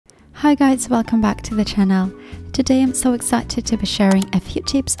Hi guys, welcome back to the channel. Today I'm so excited to be sharing a few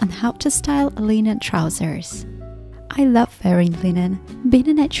tips on how to style linen trousers. I love wearing linen. Being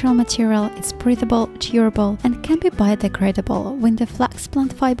a natural material, it's breathable, durable and can be biodegradable when the flax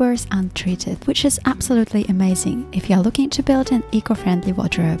plant fibers are untreated, which is absolutely amazing if you are looking to build an eco-friendly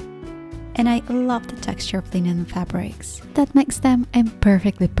wardrobe. And I love the texture of linen fabrics. That makes them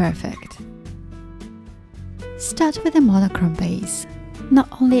imperfectly perfect. Start with a monochrome base.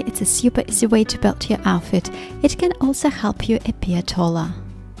 Not only it's a super easy way to build your outfit, it can also help you appear taller.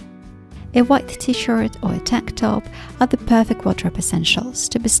 A white t-shirt or a tank top are the perfect wardrobe essentials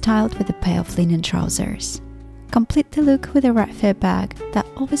to be styled with a pair of linen trousers. Complete the look with a Raffia bag that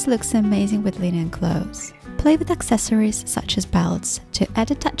always looks amazing with linen clothes. Play with accessories such as belts to add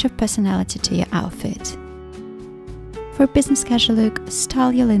a touch of personality to your outfit. For a business casual look,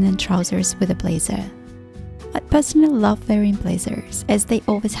 style your linen trousers with a blazer. I personally love wearing blazers as they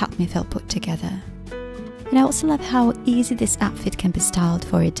always help me feel put together. And I also love how easy this outfit can be styled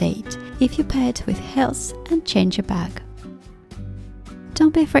for a date if you pair it with heels and change your bag.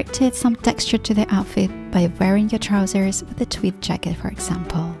 Don't be afraid to add some texture to the outfit by wearing your trousers with a tweed jacket, for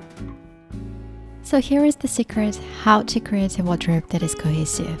example. So here is the secret how to create a wardrobe that is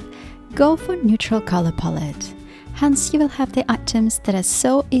cohesive. Go for neutral color palette. Hence you will have the items that are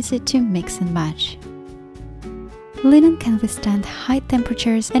so easy to mix and match. Linen can withstand high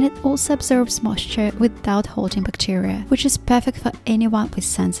temperatures and it also absorbs moisture without holding bacteria, which is perfect for anyone with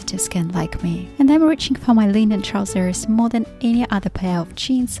sensitive skin like me. And I'm reaching for my linen trousers more than any other pair of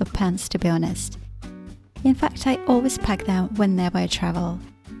jeans or pants, to be honest. In fact, I always pack them whenever I travel.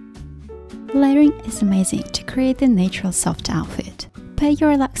 Layering is amazing to create a natural soft outfit. Pair your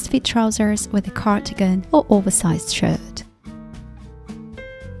relaxed fit trousers with a cardigan or oversized shirt.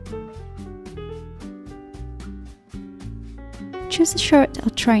 Choose a shirt or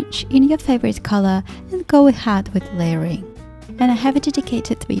trench in your favorite color and go ahead with layering. And I have a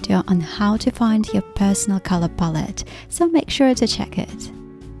dedicated video on how to find your personal color palette, so make sure to check it.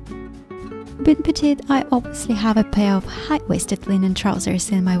 Being petite, I obviously have a pair of high-waisted linen trousers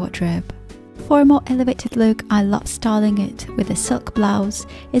in my wardrobe. For a more elevated look, I love styling it with a silk blouse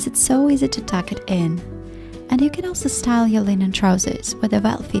as it's so easy to tuck it in. And you can also style your linen trousers with a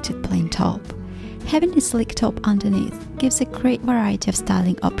well-fitted plain top. Having a sleek top underneath gives a great variety of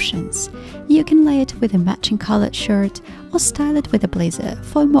styling options. You can lay it with a matching colored shirt or style it with a blazer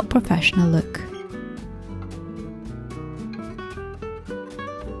for a more professional look.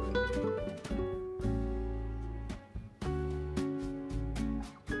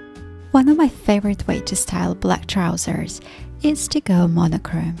 One of my favorite ways to style black trousers is to go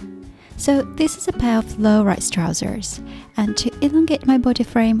monochrome. So this is a pair of low-rise trousers, and to elongate my body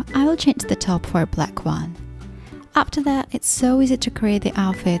frame, I will change the top for a black one. After that, it's so easy to create the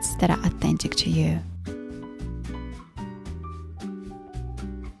outfits that are authentic to you.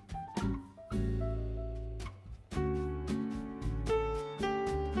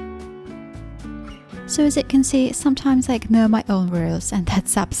 So as you can see, sometimes I ignore my own rules, and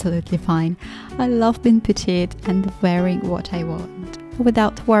that's absolutely fine. I love being petite and wearing what I want,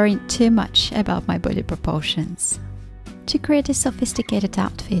 without worrying too much about my body proportions. To create a sophisticated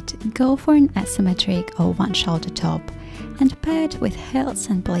outfit, go for an asymmetric or one-shoulder top and pair it with heels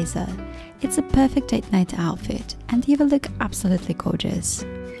and blazer. It's a perfect date night outfit and you will look absolutely gorgeous.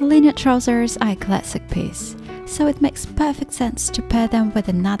 Linen trousers are a classic piece, so it makes perfect sense to pair them with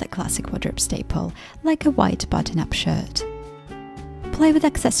another classic wardrobe staple, like a white button-up shirt. Play with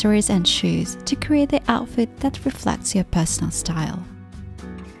accessories and shoes to create the outfit that reflects your personal style.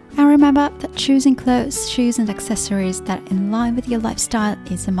 And remember that choosing clothes, shoes and accessories that are in line with your lifestyle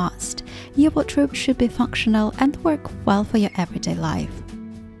is a must. Your wardrobe should be functional and work well for your everyday life.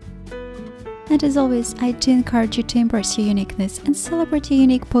 And as always, I do encourage you to embrace your uniqueness and celebrate your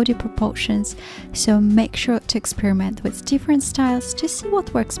unique body proportions, so make sure to experiment with different styles to see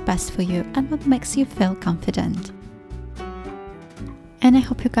what works best for you and what makes you feel confident. And I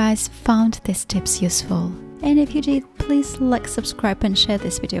hope you guys found these tips useful. And if you did, please like, subscribe and share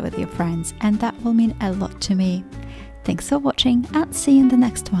this video with your friends, and that will mean a lot to me. Thanks for watching and see you in the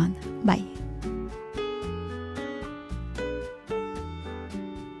next one. Bye!